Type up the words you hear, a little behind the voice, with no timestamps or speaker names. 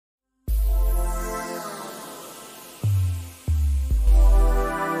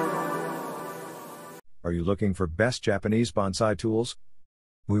Are you looking for best Japanese bonsai tools?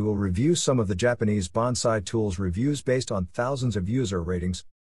 We will review some of the Japanese Bonsai Tools Reviews based on thousands of user ratings.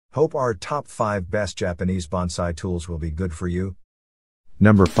 Hope our top 5 best Japanese bonsai tools will be good for you.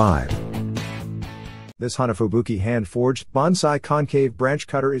 Number 5. This Hanafubuki hand-forged bonsai concave branch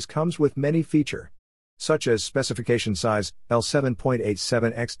cutter comes with many features, such as specification size,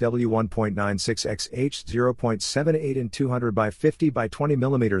 L7.87x W1.96x H 0.78 in 200 by 50 by 20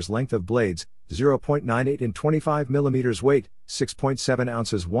 mm length of blades, 0.98 in 25 mm weight, 6.7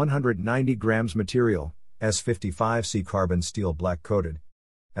 ounces 190 grams material, S55C carbon steel black coated,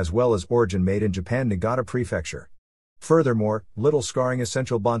 as well as origin made in Japan Niigata Prefecture. Furthermore, little scarring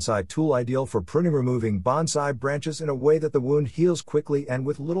essential bonsai tool ideal for pruning removing bonsai branches in a way that the wound heals quickly and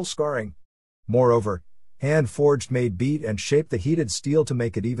with little scarring. Moreover, hand-forged made beat and shape the heated steel to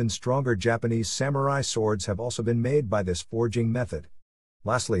make it even stronger. Japanese samurai swords have also been made by this forging method.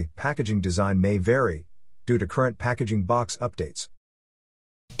 Lastly, packaging design may vary, due to current packaging box updates.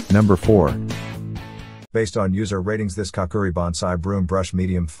 Number 4. Based on user ratings, this KaKUrI Bonsai Broom Brush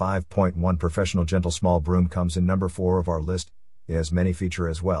Medium 5.1 Professional Gentle Small Broom comes in number 4 of our list. It has many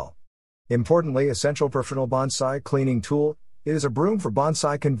features as well. Importantly, essential professional bonsai cleaning tool. It is a broom for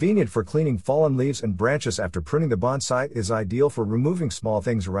bonsai, convenient for cleaning fallen leaves and branches after pruning. The bonsai is ideal for removing small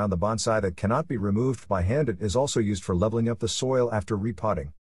things around the bonsai that cannot be removed by hand. It is also used for leveling up the soil after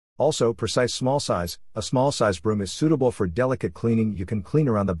repotting. Also, precise small size. A small size broom is suitable for delicate cleaning. You can clean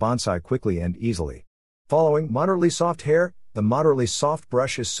around the bonsai quickly and easily. Following, moderately soft hair. The moderately soft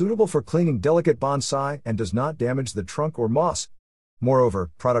brush is suitable for cleaning delicate bonsai and does not damage the trunk or moss. Moreover,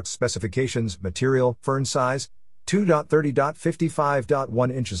 product specifications, material, fern size,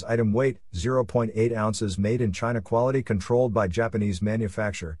 2.30.55.1 inches. Item weight, 0.8 ounces. Made in China. Quality controlled by Japanese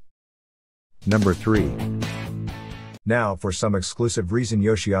manufacturer. Number 3. Now, for some exclusive reason,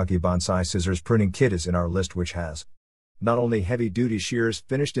 Yoshiaki Bonsai Scissors Pruning Kit is in our list, which has not only heavy-duty shears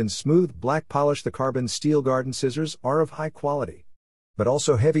finished in smooth black polish. The carbon steel garden scissors are of high quality, but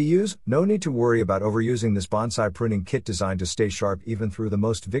also heavy use. No need to worry about overusing this bonsai pruning kit, designed to stay sharp even through the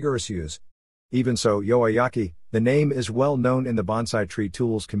most vigorous use. Even so, Yoshiaki, the name is well known in the bonsai tree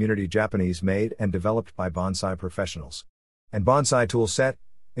tools community. Japanese made and developed by bonsai professionals. And bonsai tool set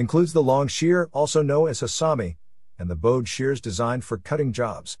includes the long shear, also known as hasami, and the bowed shears designed for cutting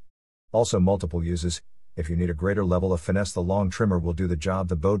jobs. Also multiple uses. If you need a greater level of finesse, the long trimmer will do the job.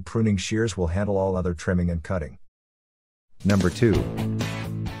 The bowed pruning shears will handle all other trimming and cutting. Number 2.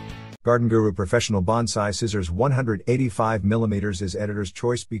 Garden Guru Professional Bonsai Scissors 185 mm is editor's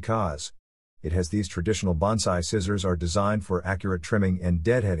choice because it has these traditional bonsai scissors are designed for accurate trimming and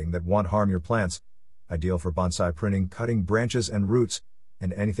deadheading that won't harm your plants. Ideal for bonsai pruning, cutting branches and roots,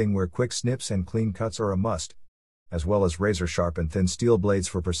 and anything where quick snips and clean cuts are a must. As well as razor sharp and thin steel blades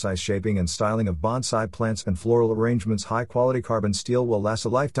for precise shaping and styling of bonsai plants and floral arrangements. High quality carbon steel will last a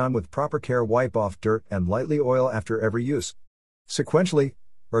lifetime with proper care. Wipe off dirt and lightly oil after every use. Sequentially,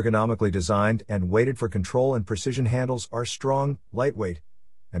 ergonomically designed and weighted for control and precision. Handles are strong, lightweight,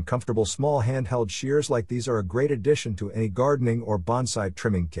 and comfortable. Small handheld shears like these are a great addition to any gardening or bonsai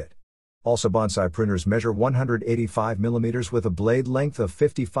trimming kit. Also, bonsai pruners measure 185 mm with a blade length of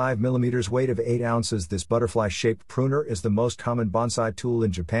 55 mm, weight of 8 ounces. This butterfly-shaped pruner is the most common bonsai tool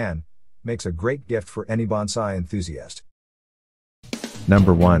in Japan. Makes a great gift for any bonsai enthusiast.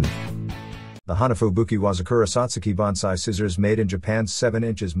 Number 1. The Hanafubuki Wazakura Satsuki Bonsai Scissors, made in Japan. 7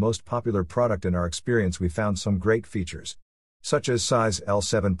 inches most popular product. In our experience, we found some great features, such as size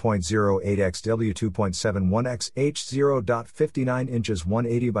L7.08x W2.71x H 0.59 inches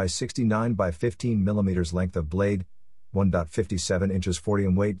 180 by 69 by 15 mm length of blade, 1.57 inches 40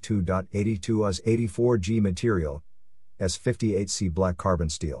 and weight, 2.82 Us 84G material, S58C black carbon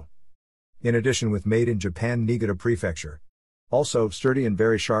steel. In addition, with made in Japan Niigata Prefecture. Also, sturdy and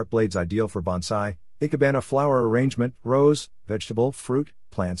very sharp blades, ideal for bonsai, ikebana flower arrangement, rose, vegetable, fruit,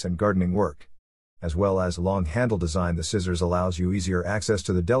 plants and gardening work. As well as long handle design, the scissors allows you easier access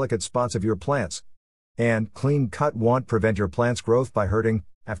to the delicate spots of your plants. And clean cut won't prevent your plant's growth by hurting.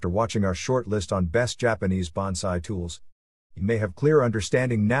 After watching our short list on best Japanese bonsai tools, you may have clear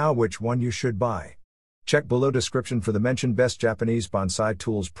understanding now which one you should buy. Check below description for the mentioned best Japanese bonsai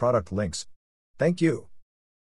tools product links. Thank you.